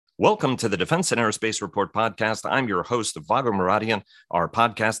Welcome to the Defense and Aerospace Report podcast. I'm your host, Vago Muradian. Our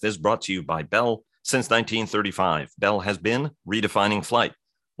podcast is brought to you by Bell. Since 1935, Bell has been redefining flight.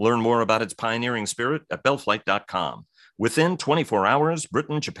 Learn more about its pioneering spirit at bellflight.com. Within 24 hours,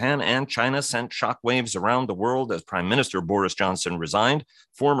 Britain, Japan, and China sent shockwaves around the world as Prime Minister Boris Johnson resigned.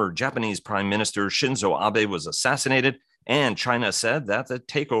 Former Japanese Prime Minister Shinzo Abe was assassinated, and China said that the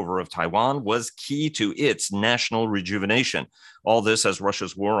takeover of Taiwan was key to its national rejuvenation. All this as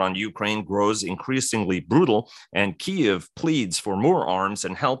Russia's war on Ukraine grows increasingly brutal, and Kyiv pleads for more arms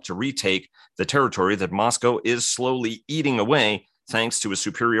and help to retake the territory that Moscow is slowly eating away, thanks to a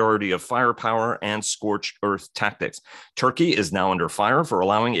superiority of firepower and scorched earth tactics. Turkey is now under fire for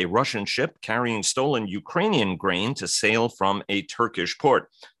allowing a Russian ship carrying stolen Ukrainian grain to sail from a Turkish port.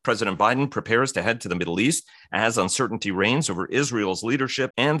 President Biden prepares to head to the Middle East as uncertainty reigns over Israel's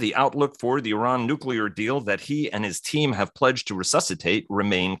leadership, and the outlook for the Iran nuclear deal that he and his team have pledged to resuscitate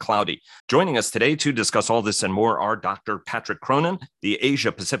remain cloudy. Joining us today to discuss all this and more are Dr. Patrick Cronin, the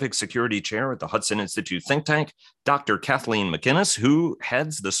Asia Pacific Security Chair at the Hudson Institute think tank, Dr. Kathleen McInnes, who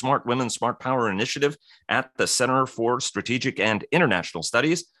heads the Smart Women, Smart Power initiative at the Center for Strategic and International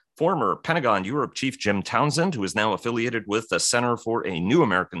Studies, former Pentagon Europe Chief Jim Townsend, who is now affiliated with the Center for a New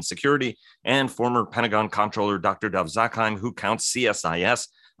American Security, and former Pentagon Comptroller Dr. Dov Zakheim, who counts CSIS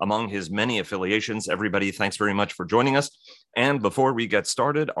among his many affiliations. Everybody, thanks very much for joining us. And before we get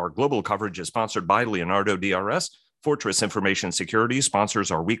started, our global coverage is sponsored by Leonardo DRS. Fortress Information Security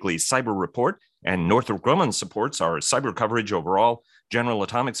sponsors our weekly cyber report, and Northrop Grumman supports our cyber coverage overall. General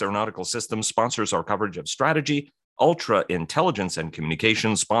Atomics Aeronautical Systems sponsors our coverage of strategy. Ultra Intelligence and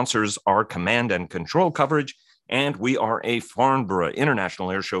Communications sponsors our command and control coverage, and we are a Farnborough International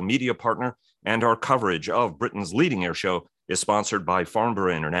Airshow media partner, and our coverage of Britain's leading airshow is sponsored by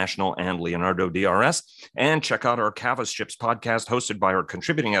Farnborough International and Leonardo DRS. And check out our Cavas Ships podcast, hosted by our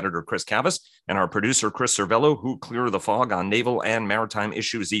contributing editor, Chris Cavas, and our producer, Chris Cervello, who clear the fog on naval and maritime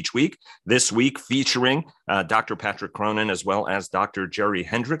issues each week. This week featuring Dr. Patrick Cronin, as well as Dr. Jerry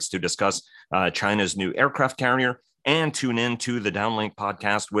Hendricks, to discuss China's new aircraft carrier. And tune in to the Downlink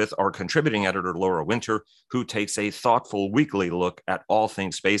podcast with our contributing editor, Laura Winter, who takes a thoughtful weekly look at all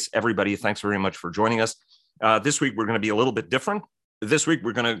things space. Everybody, thanks very much for joining us. This week, we're going to be a little bit different. This week,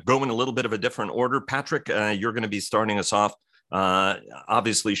 we're going to go in a little bit of a different order. Patrick, you're going to be starting us off.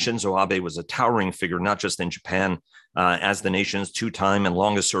 Obviously, Shinzo Abe was a towering figure, not just in Japan, as the nation's two-time and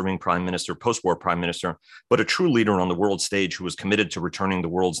longest-serving prime minister, post-war prime minister, but a true leader on the world stage who was committed to returning the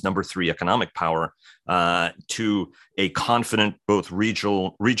world's number 3 economic power to a confident, both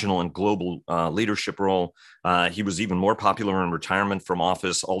regional and global leadership role. He was even more popular in retirement from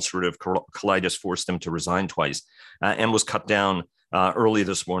office. Ulcerative colitis forced him to resign twice, and was cut down early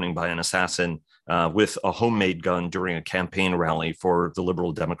this morning by an assassin with a homemade gun during a campaign rally for the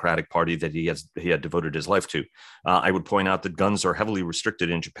Liberal Democratic Party that he had devoted his life to. I would point out that guns are heavily restricted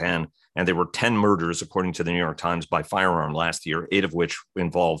in Japan, and there were 10 murders, according to the New York Times, by firearm last year, 8 of which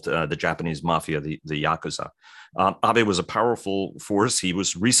involved the Japanese mafia, the Yakuza. Abe was a powerful force. He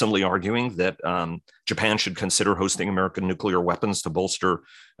was recently arguing that Japan should consider hosting American nuclear weapons to bolster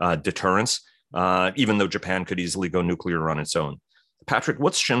deterrence, even though Japan could easily go nuclear on its own. Patrick,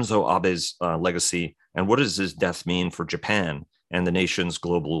 what's Shinzo Abe's legacy, and what does his death mean for Japan and the nation's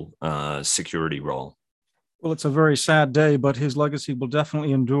global security role? Well, it's a very sad day, but his legacy will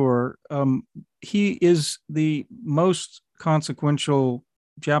definitely endure. He is the most consequential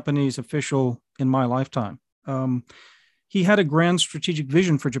Japanese official in my lifetime. He had a grand strategic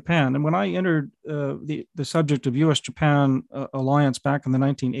vision for Japan. And when I entered the subject of U.S.-Japan alliance back in the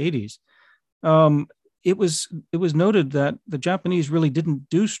 1980s, it was noted that the Japanese really didn't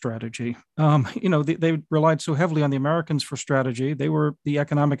do strategy. They relied so heavily on the Americans for strategy. They were the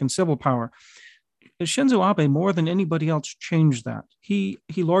economic and civil power. Shinzo Abe, more than anybody else, changed that. He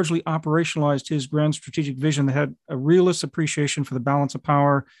largely operationalized his grand strategic vision that had a realist appreciation for the balance of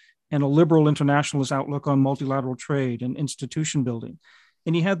power and a liberal internationalist outlook on multilateral trade and institution building.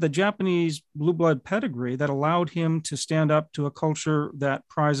 And he had the Japanese blue blood pedigree that allowed him to stand up to a culture that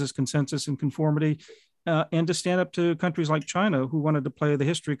prizes consensus and conformity, and to stand up to countries like China, who wanted to play the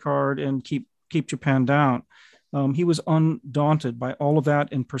history card and keep Japan down. He was undaunted by all of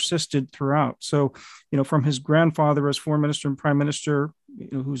that and persisted throughout. So, from his grandfather as foreign minister and prime minister,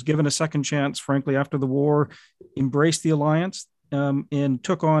 who was given a second chance, frankly, after the war, embraced the alliance and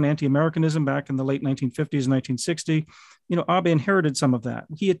took on anti-Americanism back in the late 1950s and 1960. Abe inherited some of that.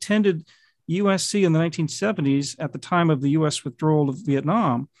 He attended USC in the 1970s at the time of the U.S. withdrawal of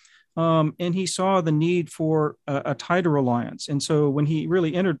Vietnam. And he saw the need for a tighter alliance. And so when he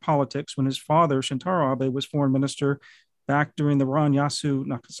really entered politics, when his father, Shintaro Abe, was foreign minister, back during the Ran-Yasu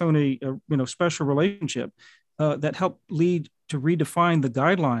Nakasone special relationship that helped lead to redefine the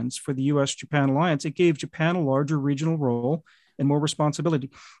guidelines for the U.S.-Japan alliance. It gave Japan a larger regional role and more responsibility.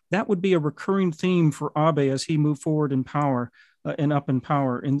 That would be a recurring theme for Abe as he moved forward in power and up in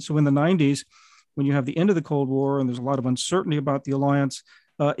power. And so in the 90s, when you have the end of the Cold War and there's a lot of uncertainty about the alliance,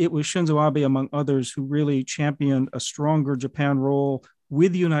 it was Shinzo Abe, among others, who really championed a stronger Japan role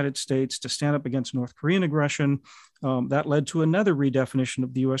with the United States to stand up against North Korean aggression. That led to another redefinition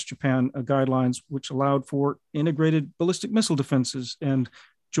of the U.S.-Japan guidelines, which allowed for integrated ballistic missile defenses and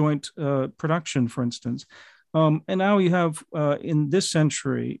joint production, for instance. And now you have, in this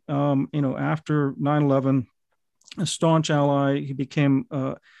century, after 9/11, a staunch ally, he became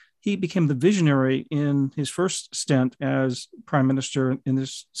the visionary in his first stint as prime minister in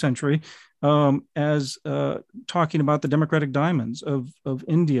this century, as talking about the democratic diamonds of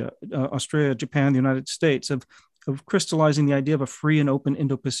India, Australia, Japan, the United States, of crystallizing the idea of a free and open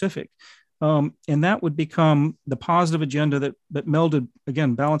Indo-Pacific. And that would become the positive agenda that melded,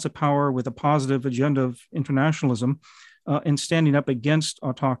 again, balance of power with a positive agenda of internationalism and standing up against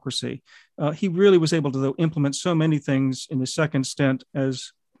autocracy. He really was able to, though, implement so many things in his second stint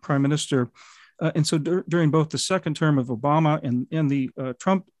as prime minister. And so during both the second term of Obama and the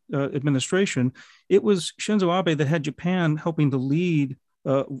Trump administration, it was Shinzo Abe that had Japan helping to lead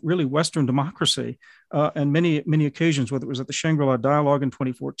really Western democracy on many occasions, whether it was at the Shangri-La Dialogue in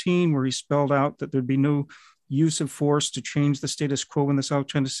 2014, where he spelled out that there'd be no use of force to change the status quo in the South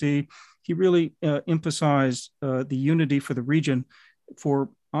China Sea. He really emphasized the unity for the region, for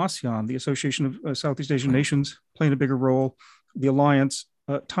ASEAN, the Association of Southeast Asian Nations, playing a bigger role, the alliance,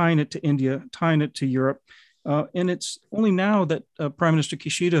 tying it to India, tying it to Europe. And it's only now that Prime Minister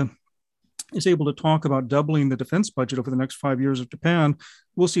Kishida is able to talk about doubling the defense budget over the next 5 years of Japan.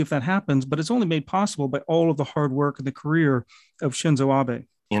 We'll see if that happens, but it's only made possible by all of the hard work and the career of Shinzo Abe.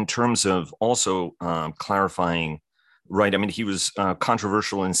 In terms of also clarifying, right, I mean, he was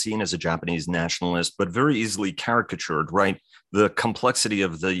controversial and seen as a Japanese nationalist, but very easily caricatured, right? The complexity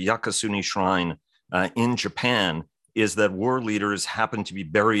of the Yakasuni Shrine in Japan is that war leaders happen to be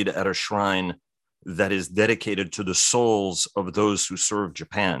buried at a shrine that is dedicated to the souls of those who served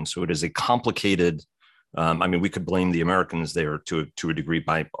Japan. So it is a complicated, we could blame the Americans there to a degree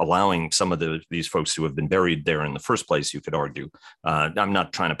by allowing some of these folks to have been buried there in the first place, you could argue. I'm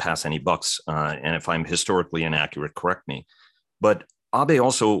not trying to pass any bucks, and if I'm historically inaccurate, correct me. But Abe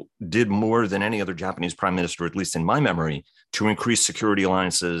also did more than any other Japanese prime minister, at least in my memory, to increase security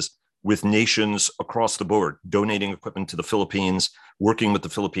alliances with nations across the board, donating equipment to the Philippines, working with the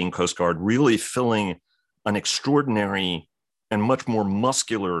Philippine Coast Guard, really filling an extraordinary and much more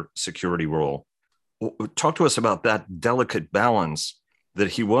muscular security role. Talk to us about that delicate balance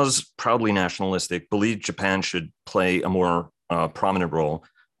that he was proudly nationalistic, believed Japan should play a more prominent role,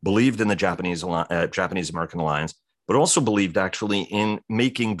 believed in the Japanese-American alliance, but also believed actually in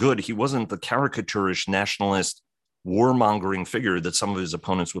making good. He wasn't the caricaturish nationalist warmongering figure that some of his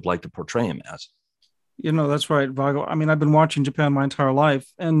opponents would like to portray him as. That's right, Vago. I mean, I've been watching Japan my entire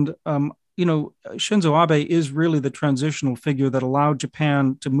life. And, Shinzo Abe is really the transitional figure that allowed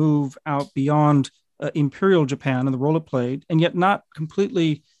Japan to move out beyond imperial Japan and the role it played, and yet not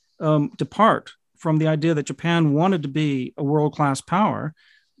completely depart from the idea that Japan wanted to be a world-class power,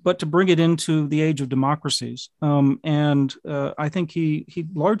 but to bring it into the age of democracies. I think he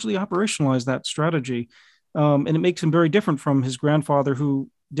largely operationalized that strategy. And it makes him very different from his grandfather, who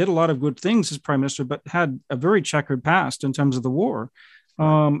did a lot of good things as prime minister, but had a very checkered past in terms of the war.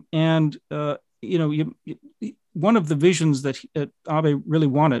 One of the visions that Abe really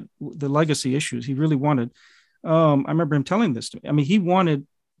wanted, the legacy issues he really wanted, I remember him telling this to me. I mean, he wanted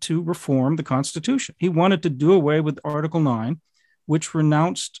to reform the Constitution. He wanted to do away with Article 9, which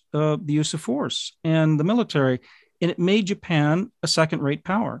renounced the use of force and the military, and it made Japan a second-rate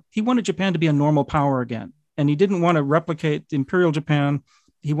power. He wanted Japan to be a normal power again. And he didn't want to replicate the imperial Japan.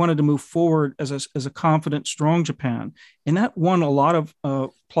 He wanted to move forward as a confident, strong Japan. And that won a lot of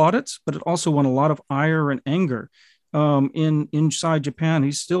plaudits, but it also won a lot of ire and anger inside Japan.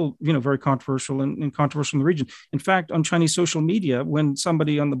 He's still, very controversial and controversial in the region. In fact, on Chinese social media, when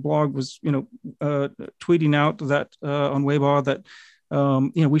somebody on the blog was, tweeting out that on Weibo that,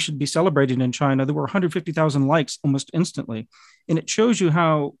 we should be celebrating in China, there were 150,000 likes almost instantly. And it shows you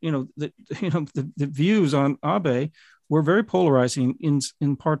how, the views on Abe were very polarizing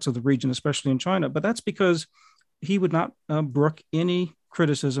in parts of the region, especially in China. But that's because he would not brook any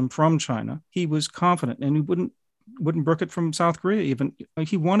criticism from China. He was confident, and he wouldn't brook it from South Korea even.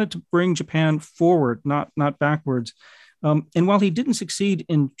 He wanted to bring Japan forward, not backwards. And while he didn't succeed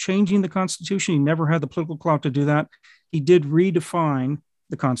in changing the Constitution, he never had the political clout to do that. he did redefine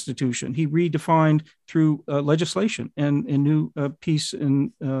the Constitution. He redefined through legislation and new piece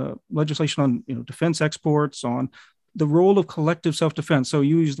in legislation on defense exports, on the role of collective self-defense. So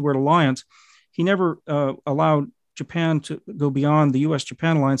you use the word alliance. He never allowed Japan to go beyond the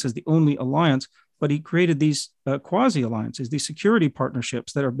U.S.-Japan alliance as the only alliance, but he created these quasi-alliances, these security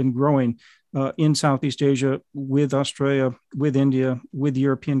partnerships that have been growing in Southeast Asia with Australia, with India, with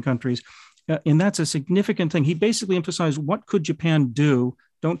European countries. And that's a significant thing. He basically emphasized, what could Japan do?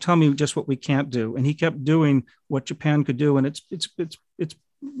 Don't tell me just what we can't do. And he kept doing what Japan could do. And it's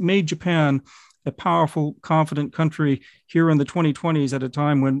made Japan a powerful, confident country here in the 2020s at a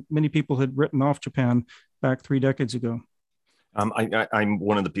time when many people had written off Japan back 3 decades ago. I'm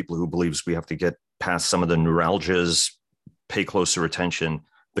one of the people who believes we have to get past some of the neuralgias, pay closer attention.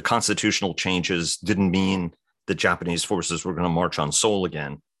 The constitutional changes didn't mean that Japanese forces were going to march on Seoul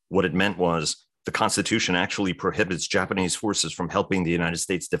again. What it meant was the Constitution actually prohibits Japanese forces from helping the United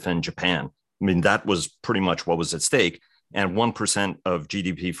States defend Japan. I mean, that was pretty much what was at stake. And 1% of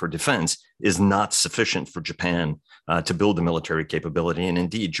GDP for defense is not sufficient for Japan to build a military capability. And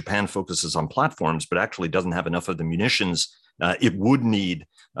indeed, Japan focuses on platforms, but actually doesn't have enough of the munitions it would need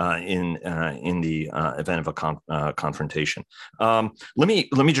in the event of a confrontation. Let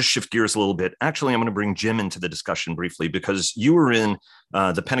me just shift gears a little bit. Actually, I'm going to bring Jim into the discussion briefly, because you were in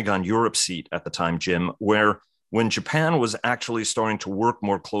the Pentagon Europe seat at the time, Jim, where when Japan was actually starting to work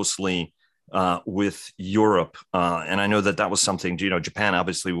more closely with Europe, and I know that was something. Japan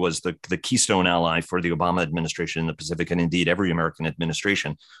obviously was the keystone ally for the Obama administration in the Pacific, and indeed every American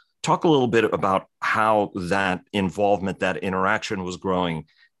administration. Talk a little bit about how that involvement, that interaction was growing,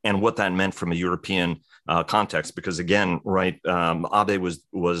 and what that meant from a European context. Because again, right, Abe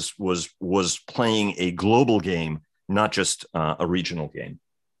was playing a global game, not just a regional game.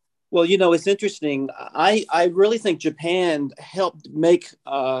 Well, it's interesting. I really think Japan helped make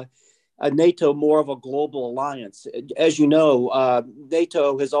NATO more of a global alliance. As you know,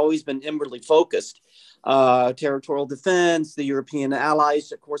 NATO has always been inwardly focused. Territorial defense, the European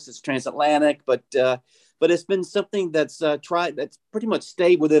allies, of course, it's transatlantic, but it's been something that's pretty much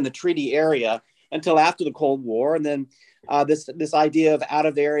stayed within the treaty area until after the Cold War, and then this idea of out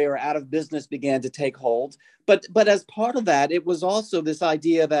of area or out of business began to take hold. But as part of that, it was also this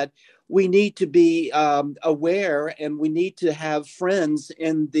idea that we need to be aware, and we need to have friends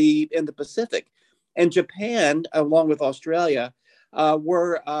in the Pacific, and Japan, along with Australia,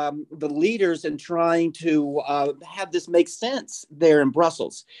 were the leaders in trying to have this make sense there in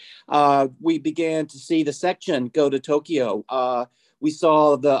Brussels. We began to see the section go to Tokyo. We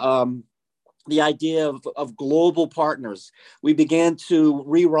saw the idea of global partners. We began to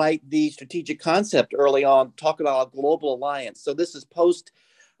rewrite the strategic concept early on, talk about a global alliance. So this is post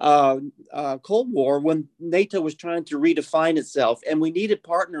Cold War, when NATO was trying to redefine itself, and we needed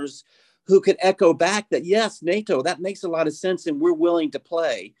partners who could echo back that, yes, NATO, that makes a lot of sense, and we're willing to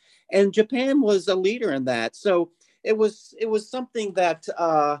play. And Japan was a leader in that. So it was something that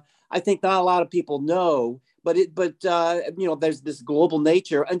I think not a lot of people know, but there's this global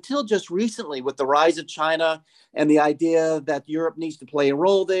nature until just recently with the rise of China and the idea that Europe needs to play a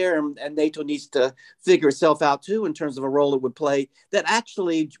role there, and NATO needs to figure itself out too in terms of a role it would play, that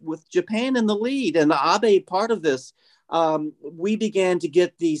actually with Japan in the lead and Abe part of this, we began to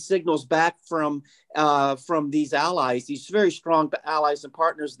get these signals back from these allies, these very strong allies and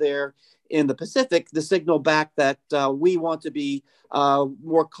partners there in the Pacific, the signal back that we want to be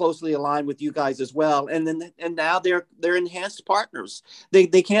more closely aligned with you guys as well. And now they're enhanced partners. They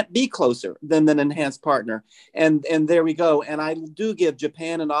can't be closer than an enhanced partner. And there we go. And I do give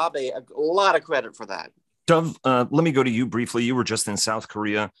Japan and Abe a lot of credit for that. Dov, let me go to you briefly. You were just in South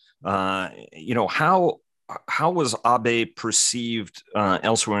Korea. How was Abe perceived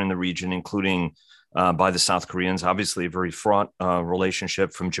elsewhere in the region, including by the South Koreans? Obviously, a very fraught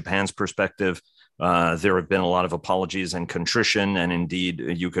relationship from Japan's perspective. There have been a lot of apologies and contrition, and indeed,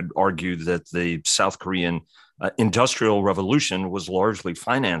 you could argue that the South Korean industrial revolution was largely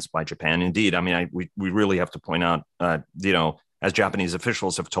financed by Japan. Indeed, I mean, we really have to point out, as Japanese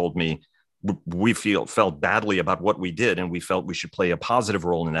officials have told me, we felt badly about what we did, and we felt we should play a positive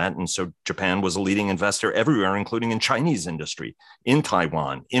role in that. And so Japan was a leading investor everywhere, including in Chinese industry, in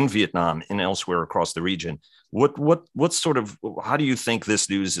Taiwan, in Vietnam, and elsewhere across the region. How do you think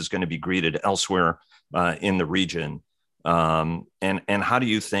this news is going to be greeted elsewhere in the region? And how do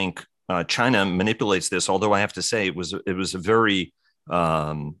you think China manipulates this? Although I have to say it was a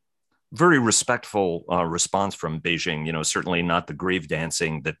very respectful response from Beijing, certainly not the grave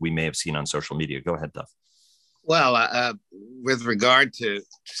dancing that we may have seen on social media. Go ahead, Duff. Well, with regard to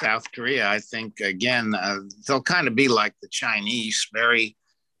South Korea, I think, again, they'll kind of be like the Chinese, very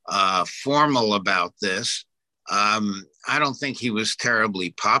formal about this. I don't think he was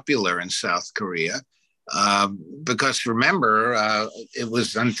terribly popular in South Korea because remember, it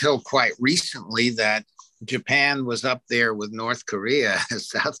was until quite recently that Japan was up there with North Korea as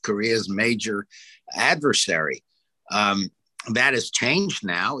South Korea's major adversary. That has changed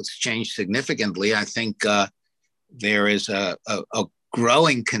now. It's changed significantly. I think there is a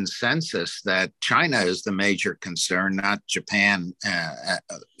growing consensus that China is the major concern, not Japan.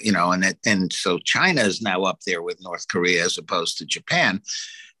 And so China is now up there with North Korea as opposed to Japan.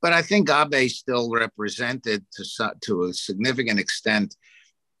 But I think Abe still represented to a significant extent,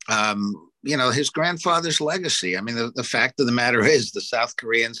 his grandfather's legacy. I mean, the fact of the matter is the South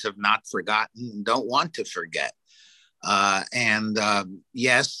Koreans have not forgotten and don't want to forget.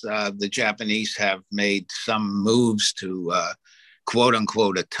 Yes, the Japanese have made some moves to quote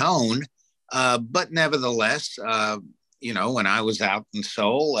unquote atone, but nevertheless, when I was out in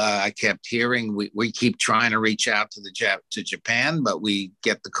Seoul, I kept hearing we keep trying to reach out to Japan, but we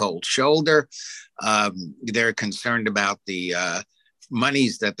get the cold shoulder. They're concerned about the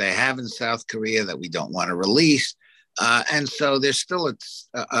monies that they have in South Korea that we don't want to release. And so there's still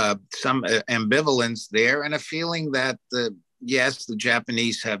some ambivalence there and a feeling that, yes, the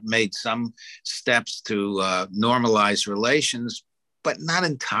Japanese have made some steps to normalize relations, but not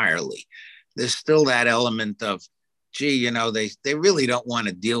entirely. There's still that element of, gee, they really don't want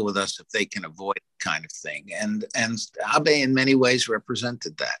to deal with us if they can avoid it kind of thing. And Abe in many ways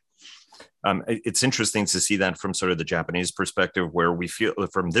represented that. It's interesting to see that from sort of the Japanese perspective, where we feel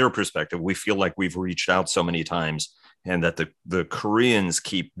from their perspective, we feel like we've reached out so many times and that the Koreans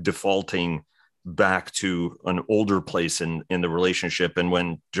keep defaulting back to an older place in the relationship. And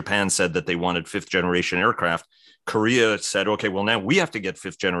when Japan said that they wanted 5th generation aircraft, Korea said, okay, well, now we have to get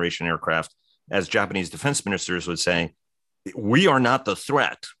 5th generation aircraft. As Japanese defense ministers would say, we are not the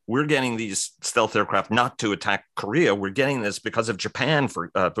threat. We're getting these stealth aircraft not to attack Korea. We're getting this because of Japan,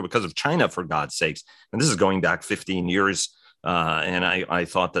 because of China, for God's sakes. And this is going back 15 years. And I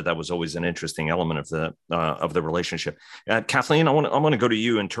thought that was always an interesting element of the relationship. Kathleen, I want to go to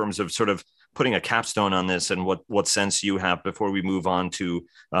you in terms of sort of putting a capstone on this and what sense you have before we move on to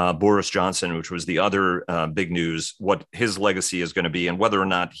Boris Johnson, which was the other big news, what his legacy is going to be and whether or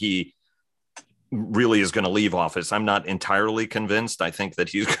not he really is going to leave office. I'm not entirely convinced. I think that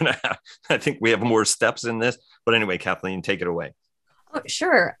he's going to I think we have more steps in this. But anyway, Kathleen, take it away. Oh,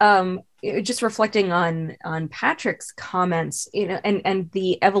 sure. Just reflecting on Patrick's comments, and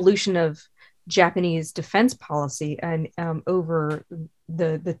the evolution of Japanese defense policy and over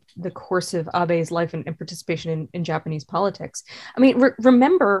the course of Abe's life and participation in Japanese politics. I mean,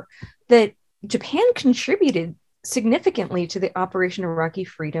 remember that Japan contributed significantly to the Operation Iraqi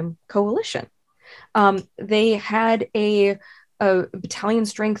Freedom Coalition. They had a battalion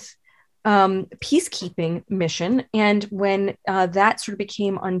strength peacekeeping mission, and when that sort of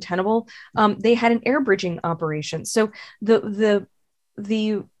became untenable, they had an air bridging operation. So the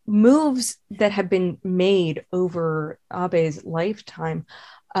moves that have been made over Abe's lifetime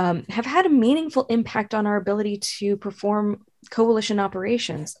have had a meaningful impact on our ability to perform coalition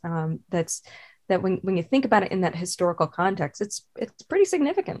operations. That when you think about it in that historical context, it's pretty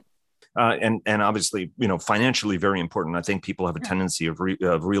significant. And obviously, financially very important. I think people have a tendency of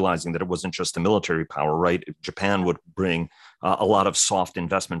realizing that it wasn't just the military power, right? Japan would bring a lot of soft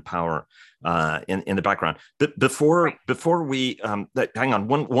investment power in the background. But before we hang on,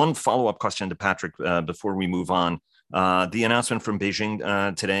 one follow-up question to Patrick before we move on. The announcement from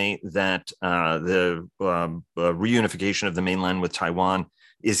Beijing today that the reunification of the mainland with Taiwan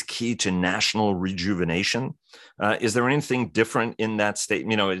is key to national rejuvenation. Is there anything different in that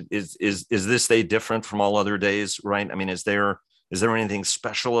statement? Is this day different from all other days, right? I mean, is there anything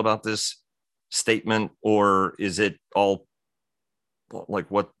special about this statement, or is it all like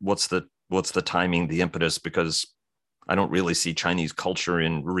what's the timing, the impetus? Because I don't really see Chinese culture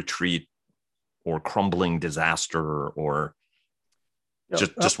in retreat or crumbling disaster, or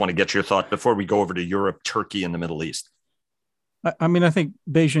just want to get your thought before we go over to Europe, Turkey, and the Middle East. I mean, I think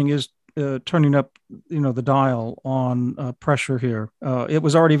Beijing is turning up, the dial on pressure here. It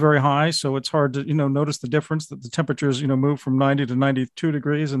was already very high, so it's hard to, notice the difference that the temperatures, move from 90 to 92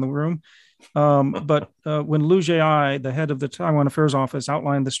 degrees in the room. But when Liu Jiai, the head of the Taiwan Affairs Office,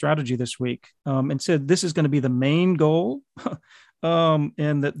 outlined the strategy this week and said this is going to be the main goal,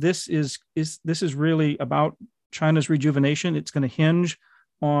 and that this is really about China's rejuvenation. It's going to hinge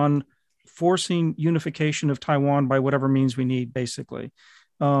on forcing unification of Taiwan by whatever means we need, basically.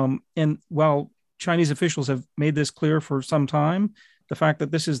 And while Chinese officials have made this clear for some time. The fact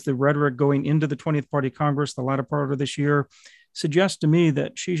that this is the rhetoric going into the 20th Party Congress, the latter part of this year, suggests to me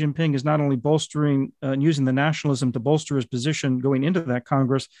that Xi Jinping is not only bolstering and using the nationalism to bolster his position going into that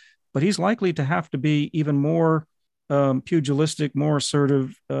Congress, but he's likely to have to be even more pugilistic, more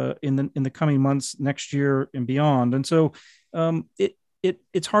assertive in the coming months, next year, and beyond. And so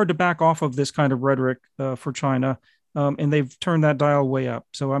it's hard to back off of this kind of rhetoric for China. And they've turned that dial way up.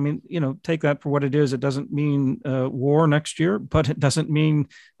 So, I mean, take that for what it is. It doesn't mean war next year, but it doesn't mean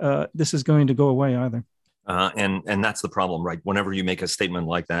this is going to go away either. And that's the problem, right? Whenever you make a statement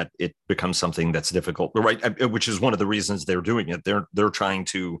like that, it becomes something that's difficult, right? Which is one of the reasons they're doing it. They're trying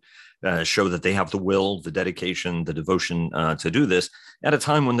to show that they have the will, the dedication, the devotion to do this at a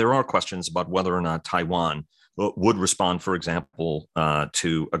time when there are questions about whether or not Taiwan would respond, for example,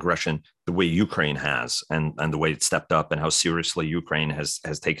 to aggression the way Ukraine has, and the way it stepped up, and how seriously Ukraine has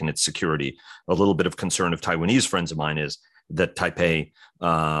taken its security. A little bit of concern of Taiwanese friends of mine is that Taipei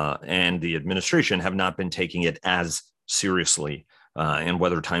and the administration have not been taking it as seriously, and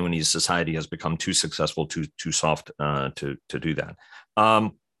whether Taiwanese society has become too successful, too soft to do that.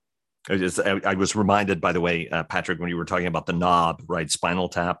 I was reminded, by the way, Patrick, when you were talking about the knob, right? Spinal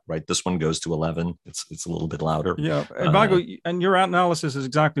Tap, right? This one goes to 11. It's a little bit louder. Yeah. And Vago, and your analysis is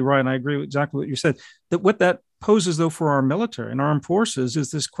exactly right. And I agree with exactly what you said. That what that poses, though, for our military and armed forces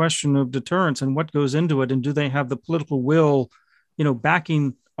is this question of deterrence and what goes into it. And do they have the political will,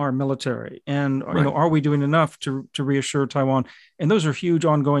 backing our military? And, Right. Are we doing enough to reassure Taiwan? And those are huge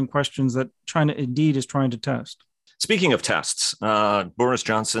ongoing questions that China indeed is trying to test. Speaking of tests, Boris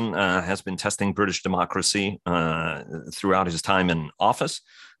Johnson has been testing British democracy throughout his time in office.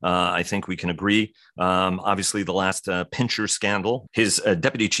 I think we can agree. Obviously, the last Pincher scandal, his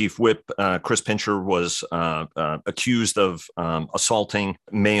deputy chief whip, Chris Pincher, was accused of assaulting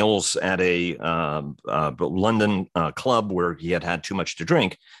males at a London club where he had too much to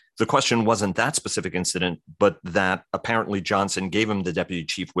drink. The question wasn't that specific incident, but that apparently Johnson gave him the deputy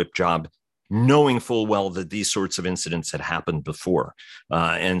chief whip job, knowing full well that these sorts of incidents had happened before.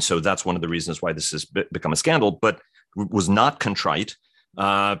 And so that's one of the reasons why this has become a scandal, but was not contrite.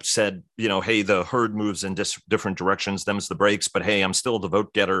 Said, hey, the herd moves in different directions, them's the brakes, but hey, I'm still the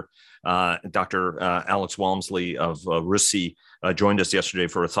vote getter. Dr. Alex Walmsley of RISC joined us yesterday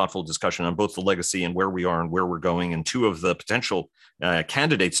for a thoughtful discussion on both the legacy and where we are and where we're going. And two of the potential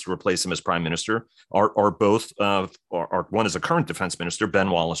candidates to replace him as prime minister are both, one is a current defense minister,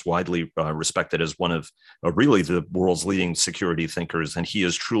 Ben Wallace, widely respected as one of really the world's leading security thinkers. And he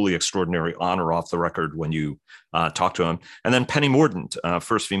is truly extraordinary on or off the record when you talk to him. And then Penny Mordaunt,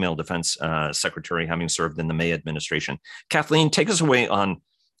 first female defense secretary, having served in the May administration. Kathleen, take us away on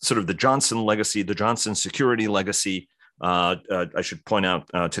sort of the Johnson legacy, the Johnson security legacy. I should point out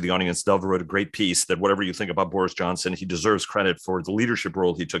to the audience, Dove wrote a great piece that whatever you think about Boris Johnson, he deserves credit for the leadership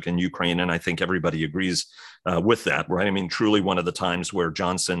role he took in Ukraine. And I think everybody agrees with that, right? I mean, truly one of the times where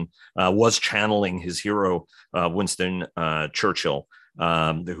Johnson was channeling his hero, Winston Churchill,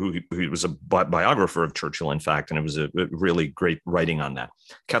 who was a biographer of Churchill, in fact, and it was a really great writing on that.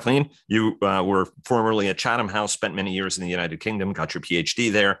 Kathleen, you were formerly at Chatham House, spent many years in the United Kingdom, got your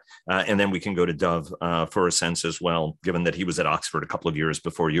PhD there, and then we can go to Dove for a sense as well, given that he was at Oxford a couple of years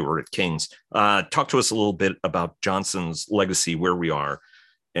before you were at King's. Talk to us a little bit about Johnson's legacy, where we are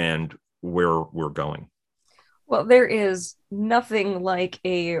and where we're going. Well, there is nothing like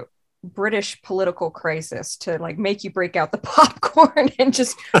a British political crisis to make you break out the popcorn and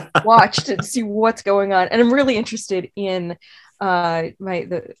just watch to see what's going on. And I'm really interested in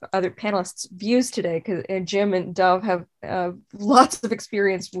the other panelists' views today, because Jim and Dove have lots of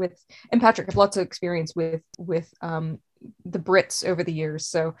experience with, and Patrick have lots of experience with the Brits over the years.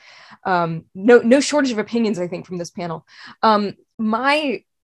 So no shortage of opinions, I think, from this panel. I'm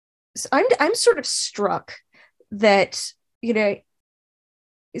sort of struck that,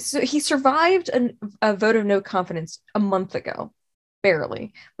 so he survived a vote of no confidence a month ago,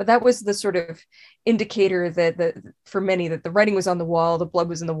 barely, but that was the sort of indicator that for many that the writing was on the wall, the blood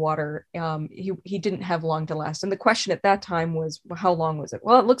was in the water. He didn't have long to last. And the question at that time was, well, how long was it?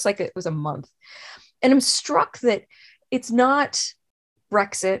 Well, it looks like it was a month. And I'm struck that it's not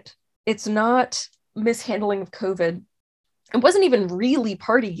Brexit. It's not mishandling of COVID. It wasn't even really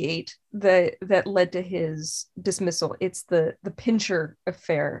Partygate that led to his dismissal. It's the Pincher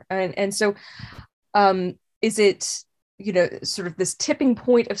affair. And so is it, sort of this tipping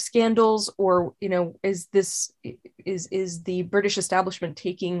point of scandals, or, is the British establishment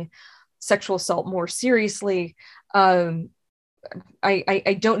taking sexual assault more seriously? I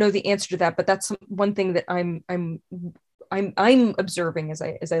don't know the answer to that, but that's one thing that I'm I'm observing as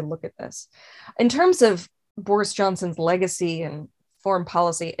I look at this. In terms of Boris Johnson's legacy and foreign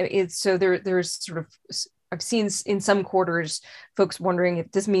policy, there's sort of, I've seen in some quarters folks wondering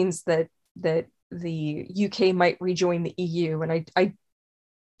if this means that the UK might rejoin the EU, and I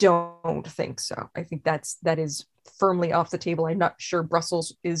don't think so. I think that is firmly off the table. I'm not sure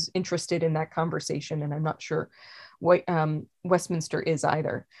Brussels is interested in that conversation, and I'm not sure what Westminster is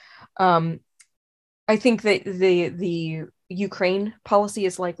either. I think that the Ukraine policy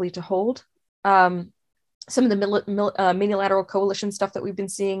is likely to hold. Some of the unilateral coalition stuff that we've been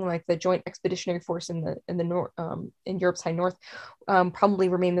seeing, like the Joint Expeditionary Force in the north, in Europe's high north, probably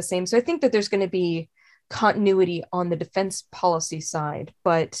remain the same. So I think that there's going to be continuity on the defense policy side,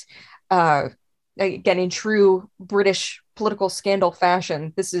 but again, in true British political scandal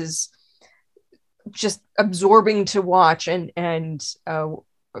fashion, this is just absorbing to watch, and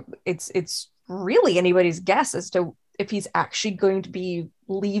it's really anybody's guess as to if he's actually going to be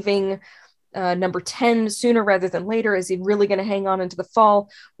leaving number 10 sooner rather than later. Is he really going to hang on into the fall?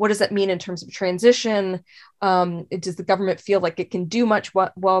 What does that mean in terms of transition? Does the government feel like it can do much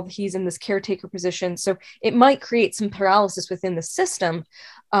while he's in this caretaker position? So it might create some paralysis within the system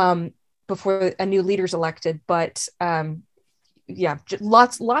before a new leader's elected. But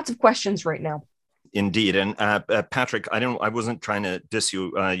lots of questions right now. Indeed. And Patrick, I wasn't trying to diss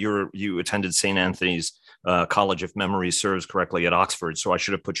you. You attended St. Anthony's College, if memory serves correctly, at Oxford. So I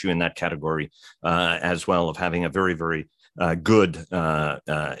should have put you in that category as well, of having a very, very good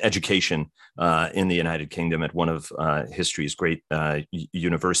education in the United Kingdom at one of history's great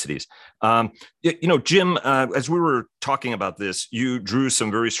universities. Jim, as we were talking about this, you drew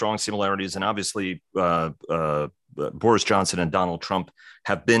some very strong similarities, and obviously Boris Johnson and Donald Trump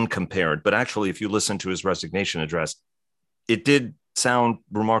have been compared. But actually, if you listen to his resignation address, it did sound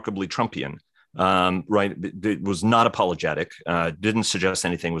remarkably Trumpian. Right. It was not apologetic, didn't suggest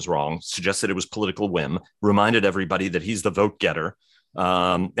anything was wrong, suggested it was political whim, reminded everybody that he's the vote getter.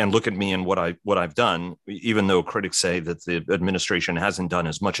 And look at me and what I've done, even though critics say that the administration hasn't done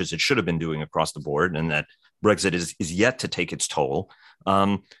as much as it should have been doing across the board, and that Brexit is yet to take its toll.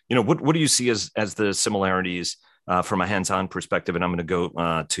 What do you see as the similarities from a hands-on perspective? And I'm going to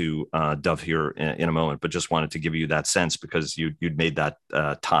go to Dov here in a moment, but just wanted to give you that sense because you'd made that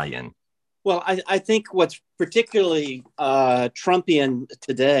tie-in. Well, I think what's particularly Trumpian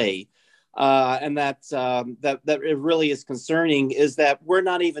today, and that it really is concerning, is that we're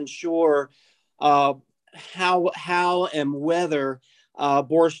not even sure how and whether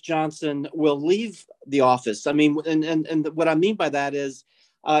Boris Johnson will leave the office. I mean, and what I mean by that is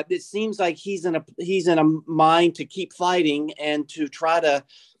it seems like he's in a mind to keep fighting and to try to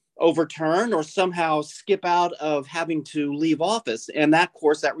overturn or somehow skip out of having to leave office. And that, of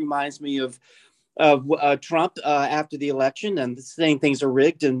course, that reminds me of Trump after the election and saying things are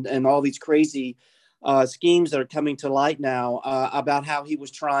rigged and all these crazy schemes that are coming to light now about how he was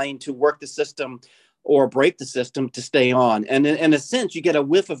trying to work the system or break the system to stay on. And in a sense, you get a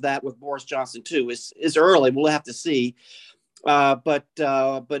whiff of that with Boris Johnson, too. It's early. We'll have to see. But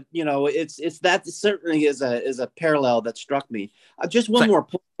it's that certainly is a parallel that struck me. Just one more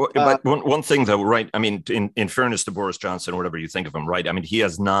point. But one thing, though, right? I mean, in fairness to Boris Johnson, or whatever you think of him, right? I mean, he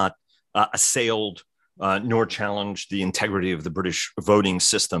has not assailed nor challenged the integrity of the British voting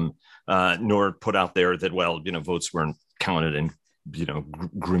system, nor put out there that, votes weren't counted in,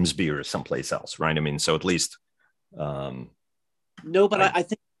 Grimsby or someplace else, right? I mean, so at least. No, but I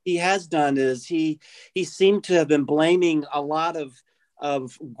think he has done is he seemed to have been blaming a lot of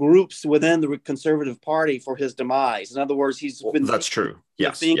groups within the Conservative Party for his demise. In other words, he's been that's true.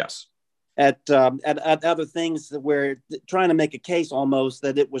 Yes. At other things where trying to make a case almost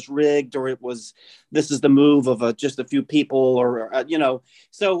that it was rigged or this is the move of just a few people or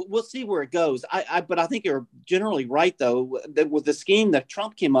so we'll see where it goes. But I think you're generally right, though, that with the scheme that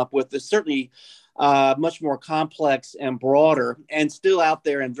Trump came up with is certainly much more complex and broader and still out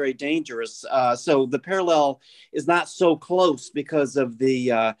there and very dangerous. So the parallel is not so close because of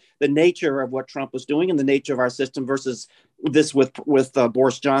the nature of what Trump was doing and the nature of our system versus this with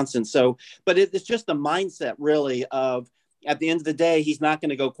Boris Johnson. So, but it's just the mindset really of, at the end of the day, he's not going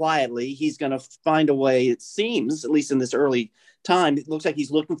to go quietly. He's going to find a way, it seems, at least in this early time. It looks like he's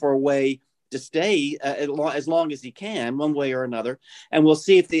looking for a way to stay as long as he can, one way or another. And we'll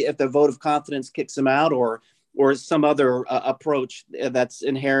see if the vote of confidence kicks him out or some other approach that's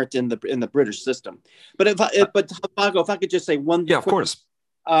inherent in the British system. But Vago, if I could just say one. Yeah, of course.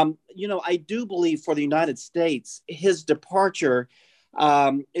 I do believe for the United States, his departure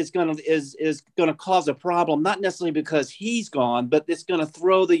is going to cause a problem, not necessarily because he's gone, but it's going to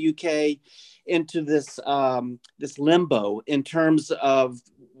throw the UK into this limbo in terms of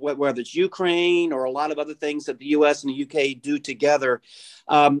whether it's Ukraine or a lot of other things that the U.S. and the U.K. do together.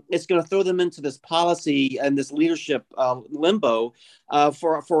 It's going to throw them into this policy and this leadership limbo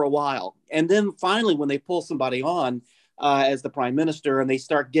for a while. And then finally, when they pull somebody on as the prime minister and they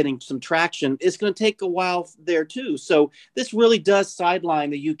start getting some traction, it's going to take a while there too. So this really does sideline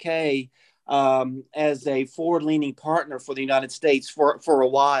the UK as a forward-leaning partner for the United States for a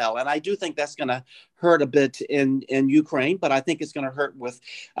while. And I do think that's going to hurt a bit in Ukraine, but I think it's going to hurt with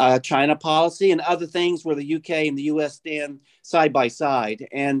China policy and other things where the UK and the US stand side by side.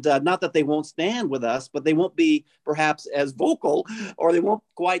 And not that they won't stand with us, but they won't be perhaps as vocal, or they won't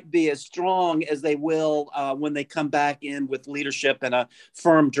quite be as strong as they will when they come back in with leadership and a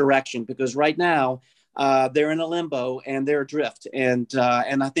firm direction. Because right now, they're in a limbo and they're adrift, and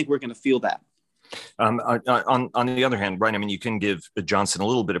I think we're going to feel that. On the other hand, right, I mean, you can give Johnson a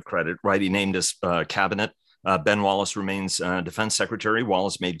little bit of credit, right? He named his cabinet. Ben Wallace remains defense secretary.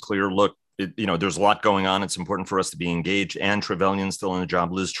 Wallace made clear, look, there's a lot going on. It's important for us to be engaged. Anne Trevelyan's still in the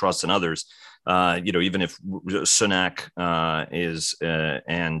job, Liz Truss and others. Even if Sunak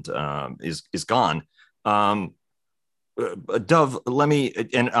is gone. Dov,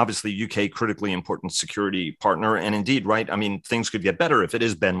 and obviously UK critically important security partner. And indeed, right, I mean, things could get better if it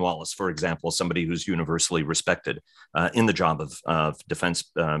is Ben Wallace, for example, somebody who's universally respected in the job of defense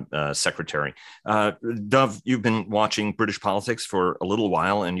secretary. Dov, you've been watching British politics for a little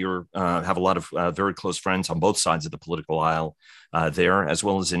while, and you have a lot of very close friends on both sides of the political aisle there, as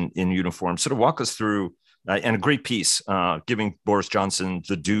well as in uniform. Sort of walk us through and a great piece giving Boris Johnson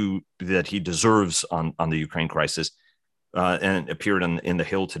the due that he deserves on the Ukraine crisis. And appeared in the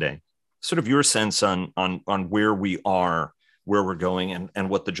Hill today. Sort of your sense on where we are, where we're going, and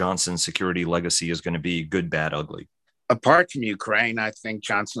what the Johnson security legacy is going to be, good, bad, ugly. Apart from Ukraine, I think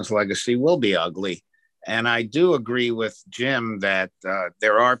Johnson's legacy will be ugly. And I do agree with Jim that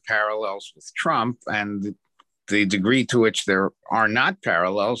there are parallels with Trump, and the degree to which there are not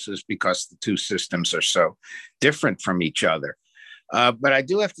parallels is because the two systems are so different from each other. But I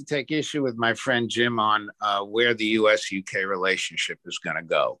do have to take issue with my friend Jim on where the U.S.-UK relationship is going to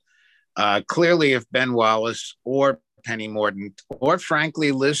go. Clearly, if Ben Wallace or Penny Mordaunt or,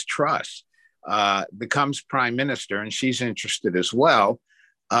 frankly, Liz Truss becomes prime minister, and she's interested as well,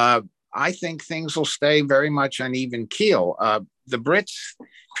 I think things will stay very much on even keel. The Brits,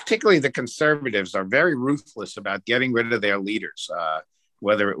 particularly the Conservatives, are very ruthless about getting rid of their leaders.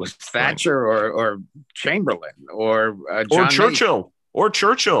 Whether it was Thatcher or Chamberlain or Churchill or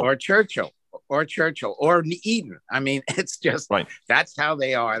Eden. I mean, it's just That's how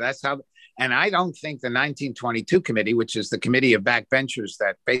they are. And I don't think the 1922 committee, which is the committee of backbenchers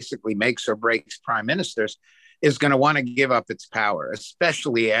that basically makes or breaks prime ministers, is going to want to give up its power,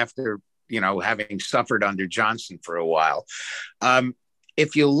 especially after, having suffered under Johnson for a while.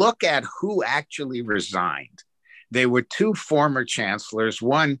 If you look at who actually resigned, there were two former chancellors,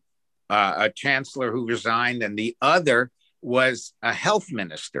 one a chancellor who resigned, and the other was a health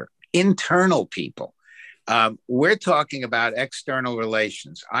minister, internal people. We're talking about external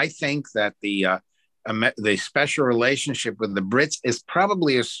relations. I think that the special relationship with the Brits is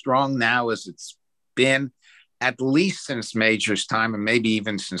probably as strong now as it's been, at least since Major's time and maybe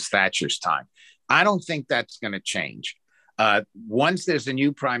even since Thatcher's time. I don't think that's going to change. Once there's a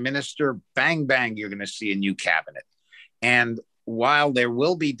new prime minister, bang, bang, you're going to see a new cabinet. And while there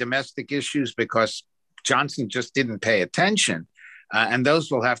will be domestic issues because Johnson just didn't pay attention, and those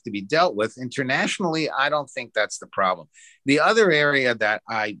will have to be dealt with internationally, I don't think that's the problem. The other area that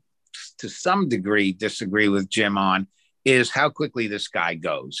I, to some degree, disagree with Jim on is how quickly this guy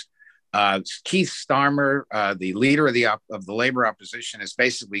goes. Keith Starmer, the leader of the Labour opposition, has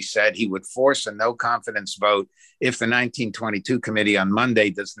basically said he would force a no confidence vote if the 1922 committee on Monday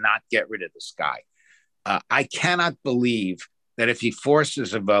does not get rid of this guy. I cannot believe that if he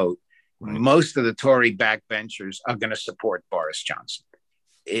forces a vote, most of the Tory backbenchers are going to support Boris Johnson.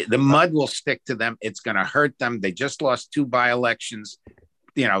 The mud will stick to them. It's going to hurt them. They just lost 2 by-elections,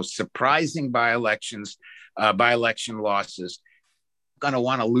 surprising by-election losses. Going to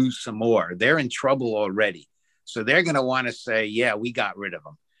want to lose some more. They're in trouble already. So they're going to want to say, yeah, we got rid of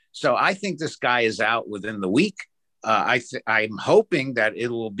him. So I think this guy is out within the week. I'm hoping that it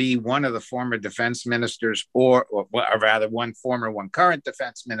will be one of the former defense ministers or rather one former, one current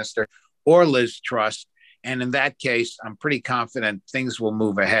defense minister or Liz Truss. And in that case, I'm pretty confident things will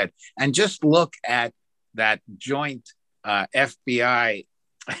move ahead. And just look at that joint FBI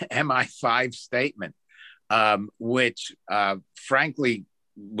MI5 statement, which frankly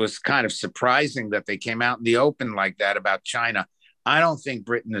was kind of surprising that they came out in the open like that about China. I don't think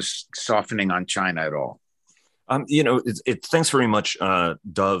Britain is softening on China at all. Thanks very much,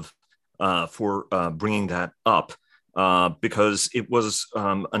 Dov, for bringing that up, because it was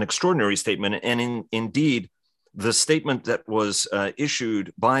an extraordinary statement. And indeed, the statement that was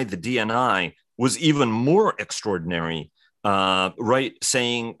issued by the DNI was even more extraordinary, right?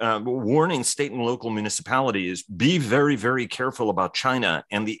 Saying, warning state and local municipalities, be very, very careful about China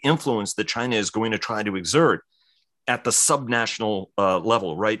and the influence that China is going to try to exert at the subnational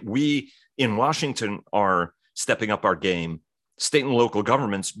level, right? We in Washington are stepping up our game. State and local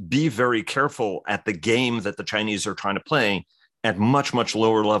governments, be very careful at the game that the Chinese are trying to play at much, much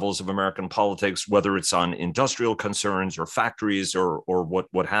lower levels of American politics, whether it's on industrial concerns or factories or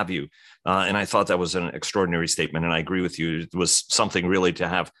what have you. And I thought that was an extraordinary statement. And I agree with you. It was something really to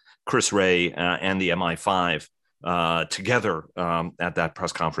have Chris Wray and the MI5 together at that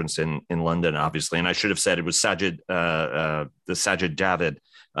press conference in London, obviously. And I should have said it was Sajid Javid,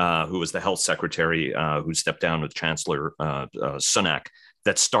 who was the health secretary, who stepped down with Chancellor Sunak,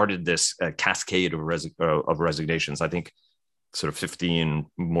 that started this cascade of resignations. I think sort of 15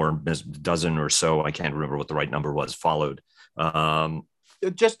 more, dozen or so, I can't remember what the right number was, followed.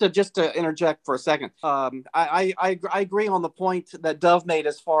 Just to interject for a second, I agree on the point that Dov made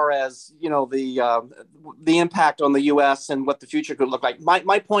as far as the impact on the U.S. and what the future could look like.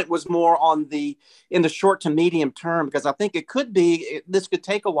 My point was more on in the short to medium term, because I think this could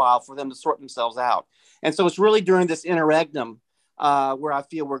take a while for them to sort themselves out, and so it's really during this interregnum where I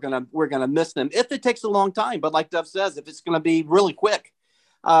feel we're gonna miss them if it takes a long time. But like Dov says, if it's going to be really quick,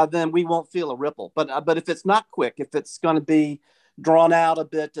 then we won't feel a ripple. But if it's not quick, if it's going to be drawn out a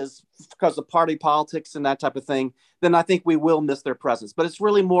bit because of party politics and that type of thing, then I think we will miss their presence. But it's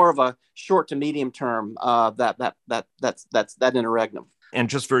really more of a short to medium term that's that interregnum. And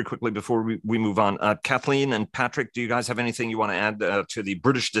just very quickly before we move on, Kathleen and Patrick, do you guys have anything you want to add to the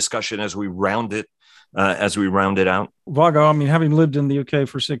British discussion as we round it out? Vago, I mean, having lived in the UK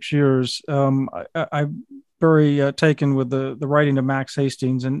for 6 years, I'm very taken with the writing of Max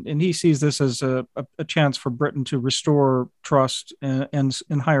Hastings, and he sees this as a chance for Britain to restore trust and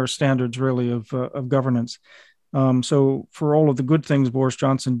higher standards, really, of governance. So for all of the good things Boris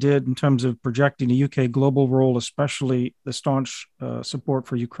Johnson did in terms of projecting a UK global role, especially the staunch support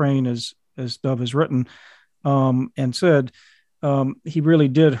for Ukraine, as Dov has written and said, he really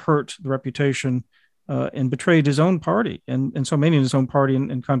did hurt the reputation and betrayed his own party and so many in his own party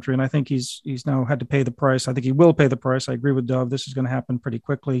and country. And I think he's now had to pay the price. I think he will pay the price. I agree with Dov. This is going to happen pretty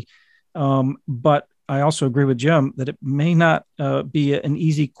quickly. But I also agree with Jim that it may not be an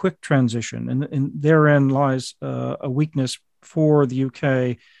easy, quick transition. And therein lies a weakness for the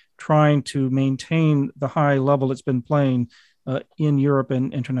UK trying to maintain the high level it's been playing in Europe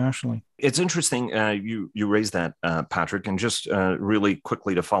and internationally. It's interesting you raised that, Patrick, and just really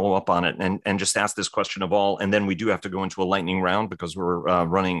quickly to follow up on it and just ask this question of all, and then we do have to go into a lightning round because we're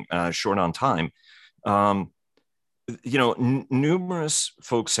running short on time. Numerous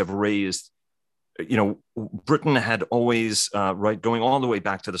folks have raised, Britain had always, going all the way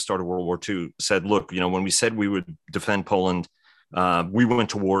back to the start of World War II, said, look, when we said we would defend Poland, we went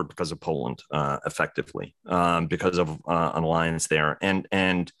to war because of Poland, effectively, because of an alliance there,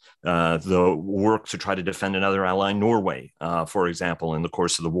 and the work to try to defend another ally, Norway, for example, in the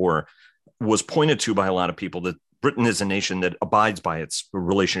course of the war, was pointed to by a lot of people that Britain is a nation that abides by its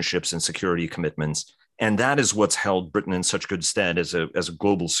relationships and security commitments, and that is what's held Britain in such good stead as a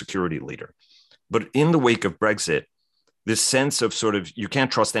global security leader. But in the wake of Brexit, this sense of sort of you can't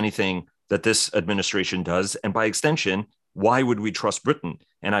trust anything that this administration does, and by extension, why would we trust Britain?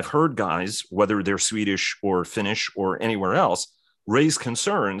 And I've heard guys, whether they're Swedish or Finnish or anywhere else, raise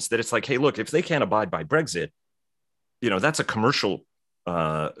concerns that it's like, hey, look, if they can't abide by Brexit, that's a commercial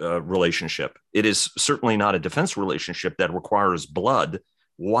relationship. It is certainly not a defense relationship that requires blood.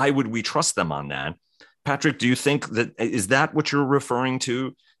 Why would we trust them on that? Patrick, do you think is that what you're referring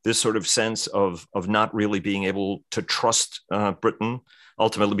to? This sort of sense of not really being able to trust Britain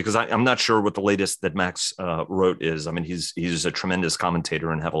ultimately, because I'm not sure what the latest that Max wrote is. I mean, he's a tremendous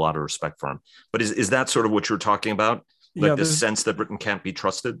commentator and have a lot of respect for him. But is that sort of what you're talking about? Like this sense that Britain can't be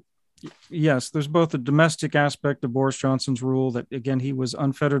trusted? Yes, there's both a domestic aspect of Boris Johnson's rule that, again, he was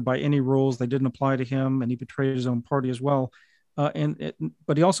unfettered by any rules. They didn't apply to him, and he betrayed his own party as well.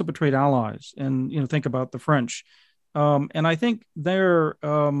 But he also betrayed allies. And, think about the French. And I think the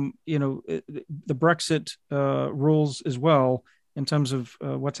Brexit rules as well, in terms of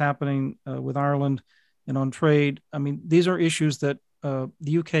what's happening with Ireland and on trade. I mean, these are issues that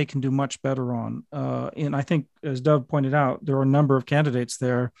the UK can do much better on. And I think, as Dov pointed out, there are a number of candidates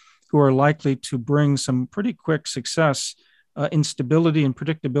there who are likely to bring some pretty quick success instability and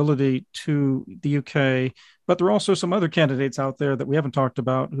predictability to the UK. But there are also some other candidates out there that we haven't talked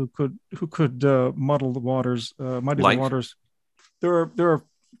about who could muddle the waters, muddy the waters. There are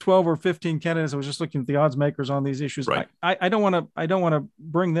 12 or 15 candidates. I was just looking at the odds makers on these issues. Right. I don't want to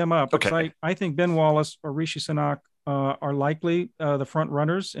bring them up because okay. I think Ben Wallace or Rishi Sunak are likely the front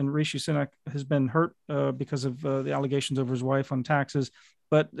runners, and Rishi Sunak has been hurt because of the allegations over his wife on taxes,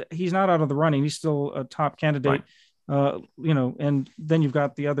 but he's not out of the running. He's still a top candidate. Right. And then you've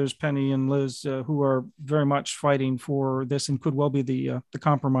got the others, Penny and Liz, who are very much fighting for this and could well be the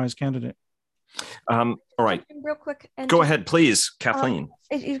compromise candidate. All right. Real quick. And go ahead, please, Kathleen.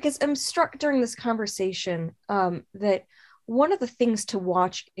 Because I'm struck during this conversation that one of the things to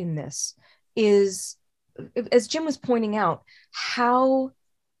watch in this is, as Jim was pointing out, how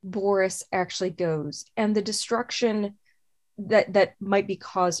Boris actually goes and the destruction that might be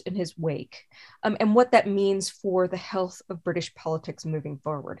caused in his wake, and what that means for the health of British politics moving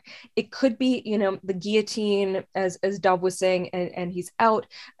forward. It could be, the guillotine, as Dov was saying, and he's out,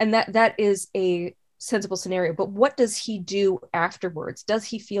 and that is a sensible scenario. But what does he do afterwards? Does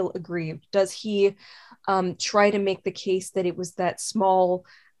he feel aggrieved? Does he try to make the case that it was that small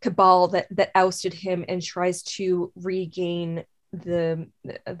cabal that ousted him and tries to regain the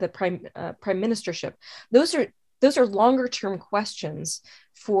prime ministership? Those are longer term questions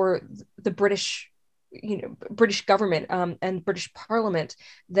for the British government and British Parliament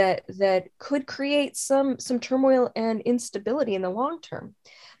that could create some turmoil and instability in the long term.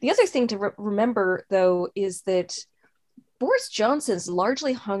 The other thing to remember, though, is that Boris Johnson's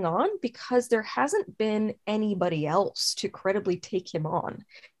largely hung on because there hasn't been anybody else to credibly take him on.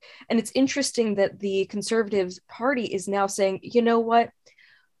 And it's interesting that the Conservative Party is now saying, you know what?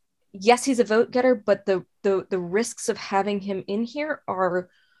 Yes, he's a vote getter, but the risks of having him in here are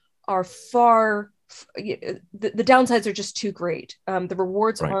far. The downsides are just too great. The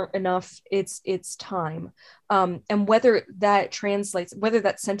rewards aren't enough. It's time, and whether that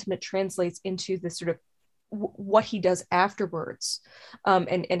sentiment translates into the sort of what he does afterwards,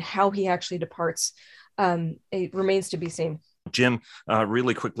 and how he actually departs, it remains to be seen. Jim,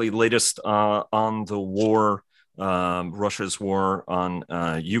 really quickly, latest on the war. Russia's war on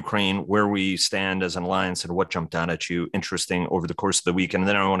Ukraine, where we stand as an alliance and what jumped out at you interesting over the course of the week. And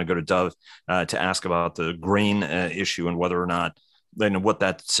then I want to go to Dov to ask about the grain issue and whether or not, then what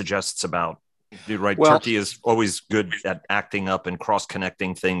that suggests about, right? Well, Turkey is always good at acting up and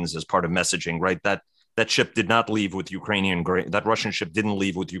cross-connecting things as part of messaging, right? That ship did not leave with Ukrainian grain. That Russian ship didn't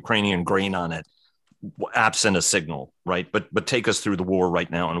leave with Ukrainian grain on it, absent a signal, right? But take us through the war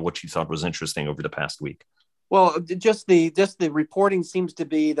right now and what you thought was interesting over the past week. Well, just the reporting seems to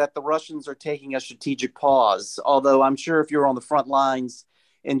be that the Russians are taking a strategic pause, although I'm sure if you're on the front lines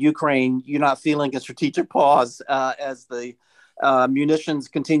in Ukraine, you're not feeling a strategic pause as the munitions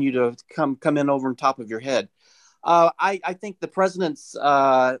continue to come in over on top of your head. I think the president's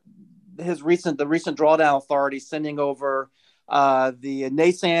the recent drawdown authority sending over the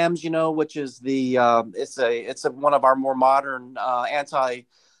NASAMS, which is it's one of our more modern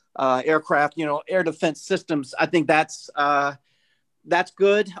aircraft, air defense systems. I think that's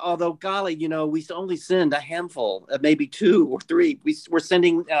good. Although, golly, we only send a handful, maybe 2 or 3. We're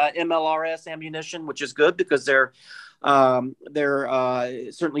sending MLRS ammunition, which is good because they're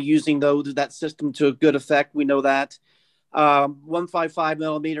certainly using that system to good effect. We know that. 155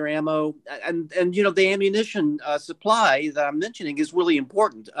 millimeter ammo, and the ammunition supply that I'm mentioning is really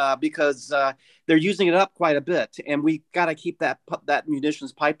important because they're using it up quite a bit, and we got to keep that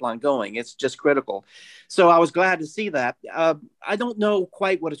munitions pipeline going. It's just critical. So I was glad to see that. I don't know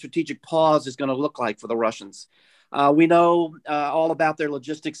quite what a strategic pause is going to look like for the Russians. We know all about their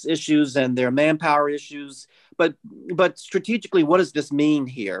logistics issues and their manpower issues, but strategically, what does this mean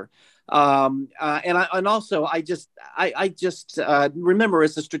here? And also I just remember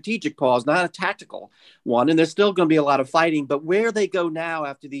it's a strategic pause, not a tactical one. And there's still going to be a lot of fighting, but where they go now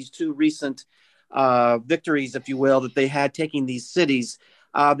after these 2 recent victories, if you will, that they had taking these cities,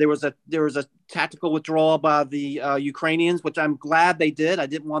 there was a tactical withdrawal by the Ukrainians, which I'm glad they did. I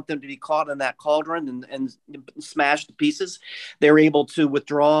didn't want them to be caught in that cauldron and smashed to pieces. They were able to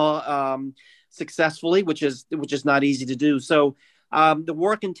withdraw successfully, which is not easy to do. So the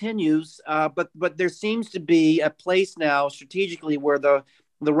war continues, but there seems to be a place now strategically where the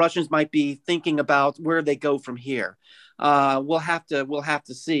Russians might be thinking about where they go from here. We'll have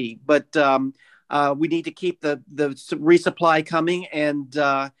to see, but we need to keep the resupply coming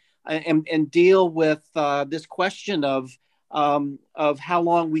and deal with this question of how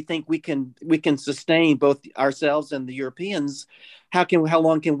long we think we can sustain, both ourselves and the Europeans, how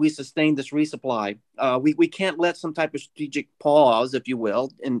long can we sustain this resupply? We can't let some type of strategic pause, if you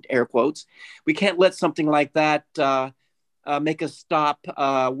will, in air quotes. We can't let something like that make us stop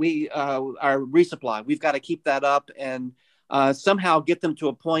our resupply. We've got to keep that up and somehow get them to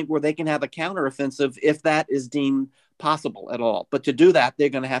a point where they can have a counteroffensive if that is deemed possible at all. But to do that, they're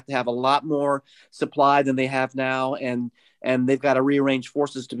going to have a lot more supply than they have now, and they've got to rearrange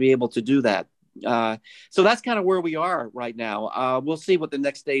forces to be able to do that. So that's kind of where we are right now. We'll see what the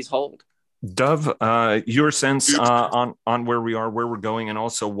next days hold. Dov, your sense on where we are, where we're going, and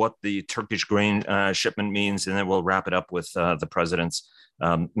also what the Turkish grain shipment means, and then we'll wrap it up with the president's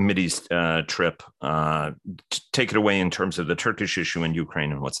Mideast trip. Take it away in terms of the Turkish issue in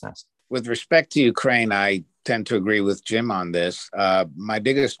Ukraine and what's next. With respect to Ukraine, I tend to agree with Jim on this. My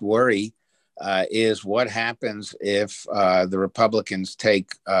biggest worry is what happens if the Republicans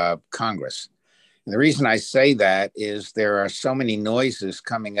take Congress. And the reason I say that is there are so many noises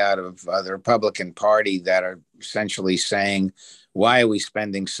coming out of the Republican Party that are essentially saying, why are we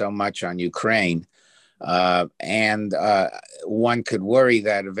spending so much on Ukraine? And one could worry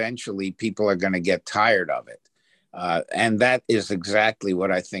that eventually people are going to get tired of it. And that is exactly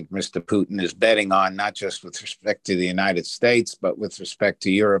what I think Mr. Putin is betting on, not just with respect to the United States, but with respect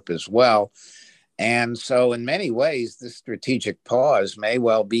to Europe as well. And so in many ways, this strategic pause may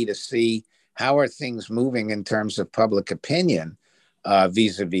well be to see how are things moving in terms of public opinion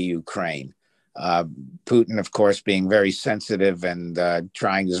vis-a-vis Ukraine. Putin, of course, being very sensitive and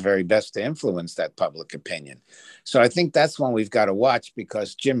trying his very best to influence that public opinion. So I think that's one we've got to watch,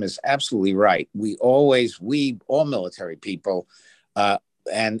 because Jim is absolutely right. We all military people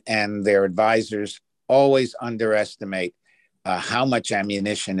and their advisors always underestimate how much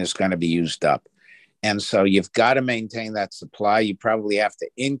ammunition is going to be used up. And so you've got to maintain that supply. You probably have to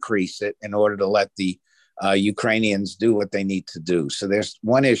increase it in order to let the Ukrainians do what they need to do. So there's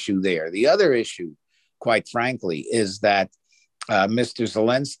one issue there. The other issue, quite frankly, is that Mr.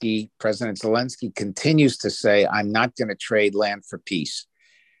 Zelensky, President Zelensky, continues to say, I'm not going to trade land for peace.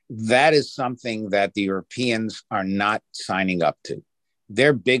 That is something that the Europeans are not signing up to.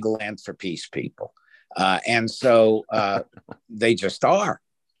 They're big land for peace people. And so they just are.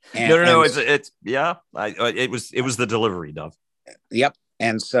 No. It's yeah. It was the delivery, Dov. Yep.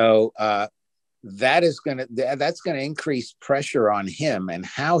 And so that's going to increase pressure on him, and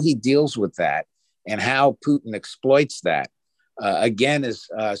how he deals with that and how Putin exploits that again is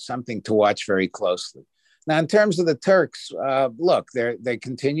something to watch very closely. Now, in terms of the Turks, look, they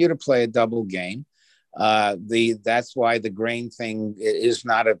continue to play a double game. That's why the grain thing is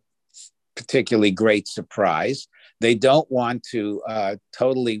not a particularly great surprise. They don't want to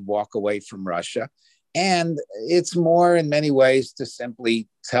totally walk away from Russia. And it's more in many ways to simply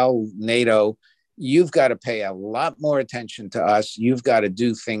tell NATO, you've got to pay a lot more attention to us. You've got to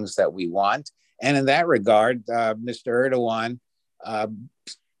do things that we want. And in that regard, Mr. Erdogan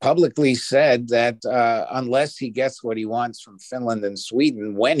publicly said that unless he gets what he wants from Finland and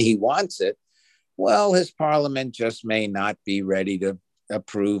Sweden when he wants it, well, his parliament just may not be ready to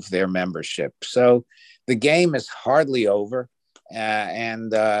approve their membership. So the game is hardly over.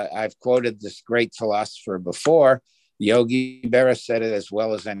 And I've quoted this great philosopher before. Yogi Berra said it as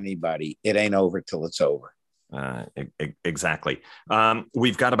well as anybody. It ain't over till it's over. Exactly.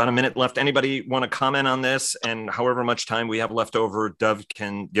 We've got about a minute left. Anybody want to comment on this? And however much time we have left over, Dov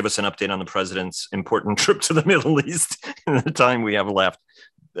can give us an update on the president's important trip to the Middle East in the time we have left.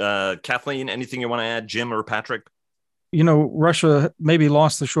 Kathleen, anything you want to add, Jim or Patrick? You know, Russia maybe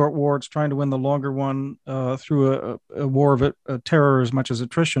lost the short war. It's trying to win the longer one through a war of terror as much as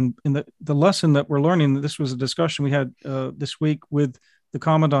attrition. And the lesson that we're learning, this was a discussion we had this week with the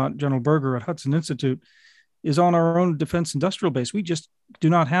Commandant, General Berger at Hudson Institute, is on our own defense industrial base. We just do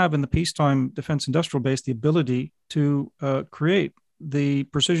not have in the peacetime defense industrial base the ability to create the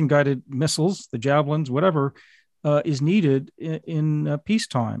precision-guided missiles, the javelins, whatever, is needed in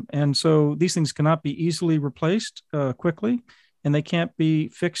peacetime. And so these things cannot be easily replaced quickly, and they can't be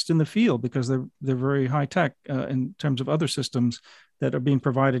fixed in the field because they're very high tech in terms of other systems that are being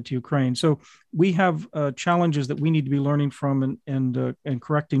provided to Ukraine. So we have challenges that we need to be learning from and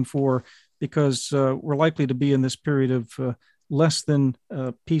correcting for, because we're likely to be in this period of less than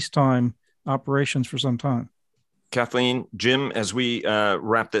peacetime operations for some time. Kathleen, Jim, as we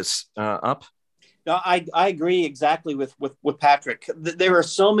wrap this up. No, I agree exactly with Patrick. There are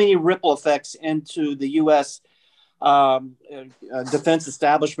so many ripple effects into the U.S. Defense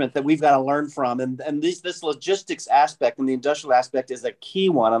establishment that we've got to learn from, and this logistics aspect and the industrial aspect is a key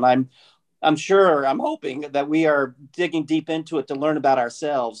one. And I'm hoping that we are digging deep into it to learn about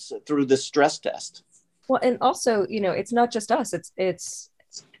ourselves through this stress test. Well, and also, it's not just us; it's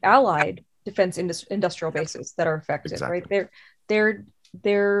allied defense industrial bases that are affected, Exactly. right?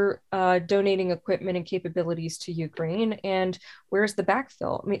 They're donating equipment and capabilities to Ukraine, and where's the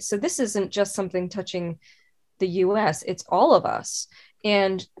backfill? I mean, so this isn't just something touching the U.S; it's all of us.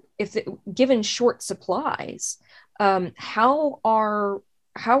 And if given short supplies, how are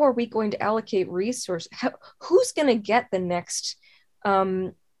we going to allocate resources? Who's going to get the next?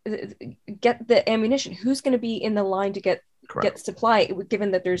 Get the ammunition? Who's going to be in the line to get supply,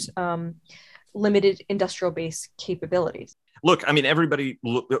 given that there's limited industrial base capabilities? Look, I mean, everybody,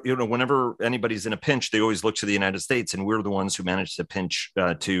 whenever anybody's in a pinch, they always look to the United States, and we're the ones who manage to pinch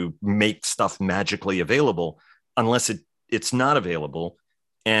to make stuff magically available, unless it's not available.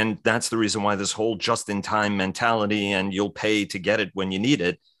 And that's the reason why this whole just-in-time mentality and you'll pay to get it when you need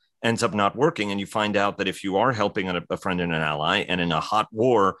it ends up not working. And you find out that if you are helping a friend and an ally, and in a hot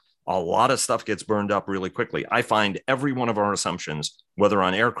war, a lot of stuff gets burned up really quickly. I find every one of our assumptions, whether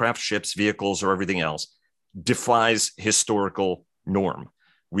on aircraft, ships, vehicles, or everything else, defies historical norm.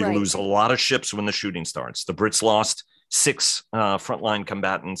 We lose a lot of ships when the shooting starts. The Brits lost 6 frontline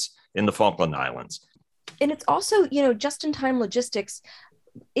combatants in the Falkland Islands. And it's also, just-in-time logistics.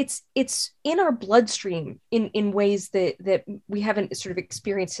 It's in our bloodstream in ways that we haven't sort of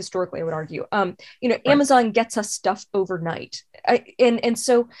experienced historically, I would argue. Amazon gets us stuff overnight. And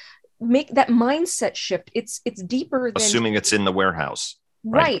so make that mindset shift. It's deeper than assuming it's in the warehouse.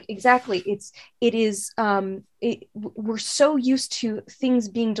 Right, exactly. We're so used to things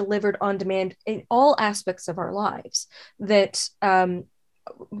being delivered on demand in all aspects of our lives that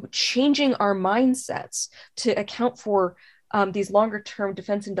changing our mindsets to account for these longer term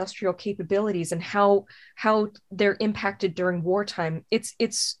defense industrial capabilities and how they're impacted during wartime. It's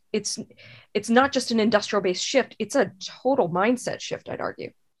not just an industrial based shift. It's a total mindset shift, I'd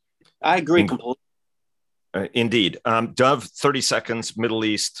argue. I agree completely. Indeed. Dov, 30 seconds, Middle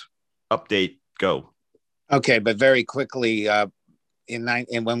East update, go. Okay, but very quickly,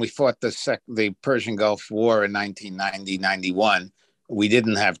 when we fought the Persian Gulf War in 1990-91, we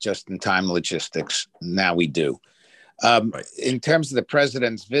didn't have just-in-time logistics. Now we do. In terms of the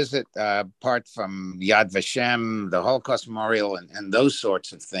president's visit, apart from Yad Vashem, the Holocaust Memorial, and those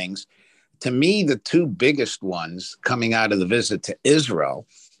sorts of things, to me, the 2 biggest ones coming out of the visit to Israel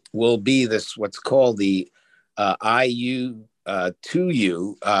will be what's called the IU-2U,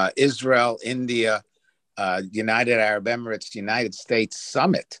 Israel, India, United Arab Emirates, United States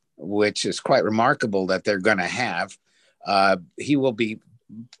Summit, which is quite remarkable that they're going to have.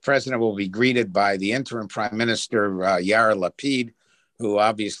 President will be greeted by the interim Prime Minister, Yair Lapid, who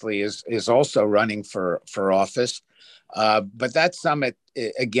obviously is also running for office. But that summit,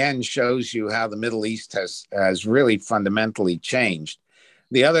 again, shows you how the Middle East has really fundamentally changed.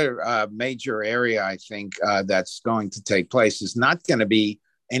 The other major area, I think, that's going to take place is not going to be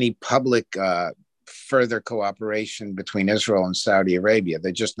any public further cooperation between Israel and Saudi Arabia.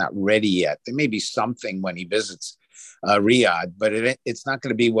 They're just not ready yet. There may be something when he visits Riyadh, but it's not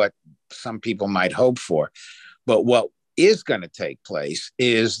going to be what some people might hope for. But what is going to take place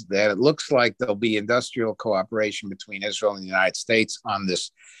is that it looks like there'll be industrial cooperation between Israel and the United States on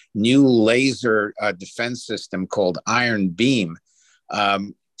this new laser defense system called Iron Beam,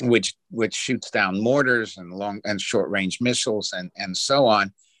 which shoots down mortars and long and short range missiles and so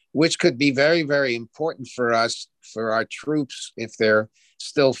on, which could be very, very important for us, for our troops, if they're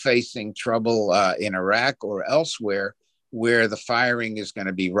still facing trouble in Iraq or elsewhere, where the firing is going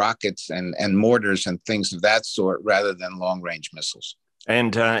to be rockets and mortars and things of that sort rather than long range missiles.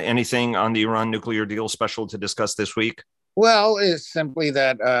 And anything on the Iran nuclear deal special to discuss this week? Well, it's simply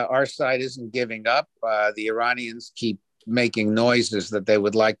that our side isn't giving up. The Iranians keep making noises that they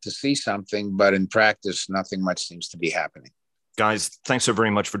would like to see something, but in practice, nothing much seems to be happening. Guys, thanks so very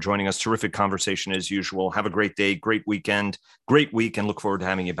much for joining us. Terrific conversation as usual. Have a great day, great weekend, great week, and look forward to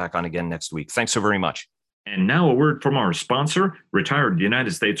having you back on again next week. Thanks so very much. And now a word from our sponsor, retired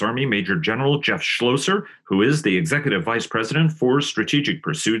United States Army Major General Jeff Schlosser, who is the Executive Vice President for Strategic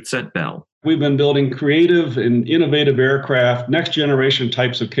Pursuits at Bell. We've been building creative and innovative aircraft, next generation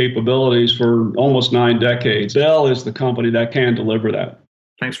types of capabilities for almost 9 decades. Bell is the company that can deliver that.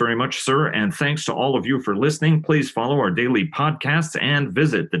 Thanks very much, sir. And thanks to all of you for listening. Please follow our daily podcasts and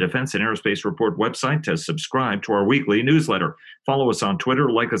visit the Defense and Aerospace Report website to subscribe to our weekly newsletter. Follow us on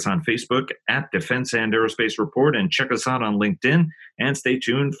Twitter, like us on Facebook at Defense and Aerospace Report, and check us out on LinkedIn. And stay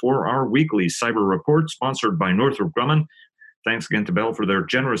tuned for our weekly cyber report sponsored by Northrop Grumman. Thanks again to Bell for their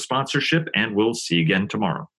generous sponsorship, and we'll see you again tomorrow.